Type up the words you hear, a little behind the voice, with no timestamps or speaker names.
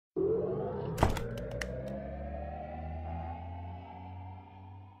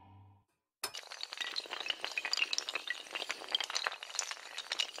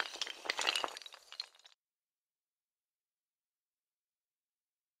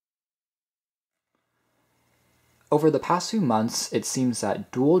Over the past few months, it seems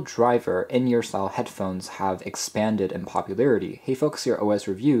that dual driver in-ear style headphones have expanded in popularity. Hey folks, here at OS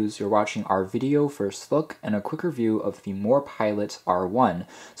Reviews. You're watching our video first look and a quick review of the Morpilot R1.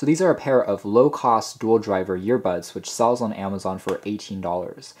 So these are a pair of low-cost dual driver earbuds which sells on Amazon for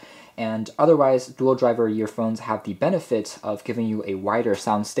 $18. And otherwise, dual driver earphones have the benefit of giving you a wider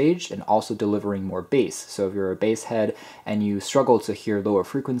soundstage and also delivering more bass. So if you're a bass head and you struggle to hear lower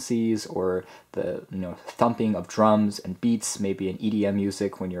frequencies or the thumping of drums and beats, maybe in EDM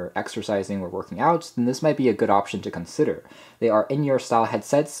music when you're exercising or working out, then this might be a good option to consider. They are in-ear style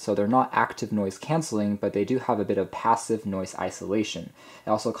headsets, so they're not active noise canceling, but they do have a bit of passive noise isolation. It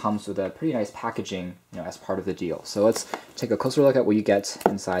also comes with a pretty nice packaging, as part of the deal. So let's take a closer look at what you get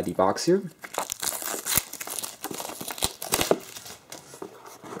inside the box here.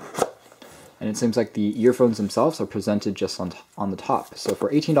 And it seems like the earphones themselves are presented just on the top. So for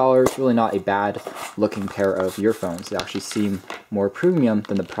 $18, really not a bad looking pair of earphones. They actually seem more premium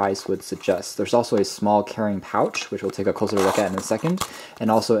than the price would suggest. There's also a small carrying pouch, which we'll take a closer look at in a second, and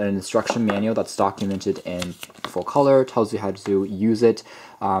also an instruction manual that's documented in full color, tells you how to use it.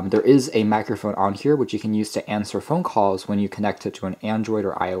 There is a microphone on here, which you can use to answer phone calls when you connect it to an Android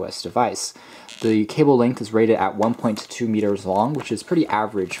or iOS device. The cable length is rated at 1.2 meters long, which is pretty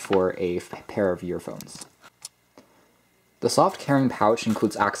average for a pair of earphones. The soft carrying pouch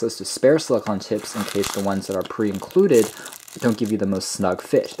includes access to spare silicone tips in case the ones that are pre-included don't give you the most snug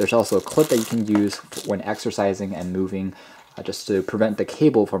fit. There's also a clip that you can use when exercising and moving, just to prevent the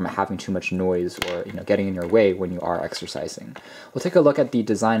cable from having too much noise or getting in your way when you are exercising. We'll take a look at the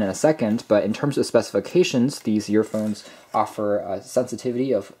design in a second, but in terms of specifications, these earphones offer a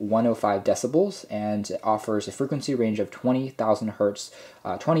sensitivity of 105 decibels, and it offers a frequency range of 20,000 hertz,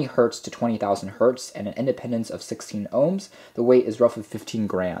 20 hertz to 20,000 hertz, and an independence of 16 ohms. The weight is roughly 15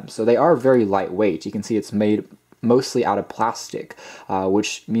 grams, so they are very lightweight. You can see it's made mostly out of plastic,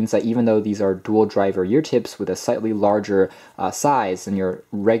 which means that even though these are dual driver ear tips with a slightly larger size than your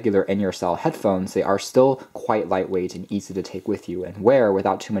regular in-ear style headphones, they are still quite lightweight and easy to take with you and wear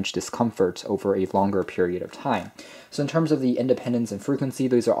without too much discomfort over a longer period of time. So in terms of the independence and frequency,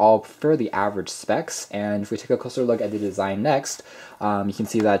 these are all fairly average specs, and if we take a closer look at the design next, you can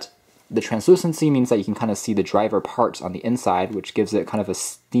see that the translucency means that you can kind of see the driver parts on the inside, which gives it kind of a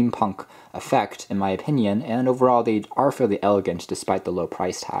steampunk effect, in my opinion, and overall they are fairly elegant despite the low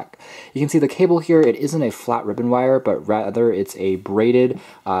price tag. You can see the cable here, it isn't a flat ribbon wire, but rather it's a braided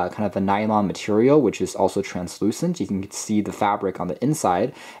kind of a nylon material, which is also translucent. You can see the fabric on the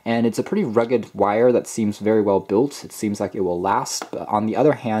inside, and it's a pretty rugged wire that seems very well built. It seems like it will last, but on the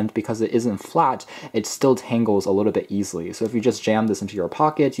other hand, because it isn't flat, it still tangles a little bit easily. So if you just jam this into your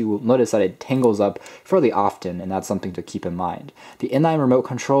pocket, you will notice that it tangles up fairly often, and that's something to keep in mind. The inline remote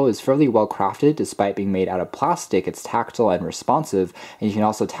control is fairly well crafted. Despite being made out of plastic, it's tactile and responsive, and you can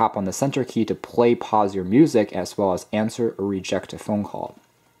also tap on the center key to play, pause your music, as well as answer or reject a phone call.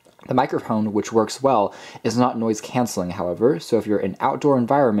 The microphone, which works well, is not noise cancelling, however, so if you're in outdoor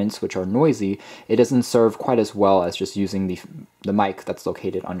environments which are noisy, it doesn't serve quite as well as just using the mic that's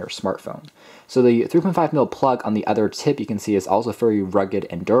located on your smartphone. So the 3.5mm plug on the other tip, you can see, is also very rugged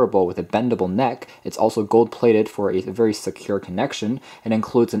and durable with a bendable neck. It's also gold-plated for a very secure connection, and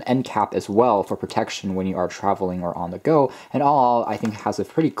includes an end cap as well for protection when you are traveling or on the go, and all I think has a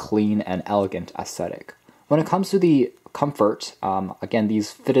pretty clean and elegant aesthetic. When it comes to the comfort, again,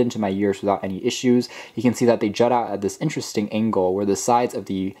 these fit into my ears without any issues. You can see that they jut out at this interesting angle where the sides of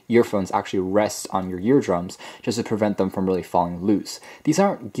the earphones actually rest on your eardrums just to prevent them from really falling loose. These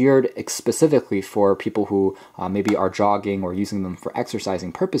aren't geared specifically for people who maybe are jogging or using them for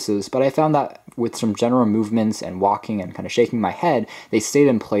exercising purposes, but I found that with some general movements and walking and kind of shaking my head, they stayed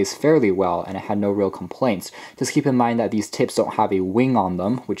in place fairly well and I had no real complaints. Just keep in mind that these tips don't have a wing on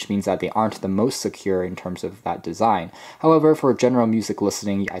them, which means that they aren't the most secure in terms of that design. However, for general music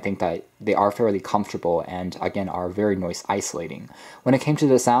listening, I think that they are fairly comfortable and, again, are very noise isolating. When it came to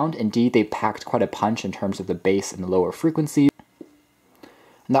the sound, indeed, they packed quite a punch in terms of the bass and the lower frequencies.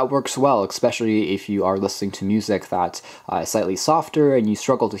 And that works well, especially if you are listening to music that is slightly softer and you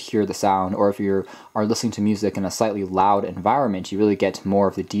struggle to hear the sound, or if you are listening to music in a slightly loud environment, you really get more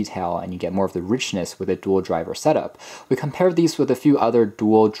of the detail and you get more of the richness with a dual driver setup. We compared these with a few other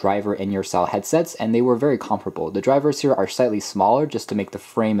dual driver in-ear style headsets, and they were very comparable. The drivers here are slightly smaller just to make the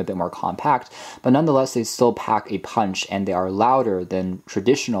frame a bit more compact, but nonetheless they still pack a punch and they are louder than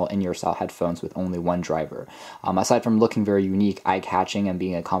traditional in-ear style headphones with only one driver. Aside from looking very unique, eye-catching, and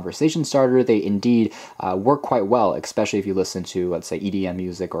being a conversation starter, they indeed work quite well, especially if you listen to, let's say, EDM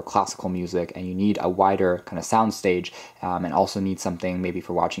music or classical music, and you need a wider kind of soundstage, and also need something maybe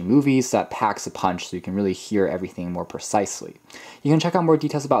for watching movies that packs a punch so you can really hear everything more precisely. You can check out more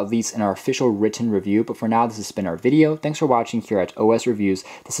details about these in our official written review, but for now, this has been our video. Thanks for watching here at OS Reviews.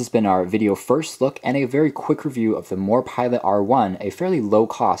 This has been our video first look and a very quick review of the Morpilot R1, a fairly low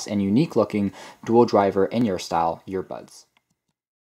cost and unique looking dual driver in-ear style earbuds.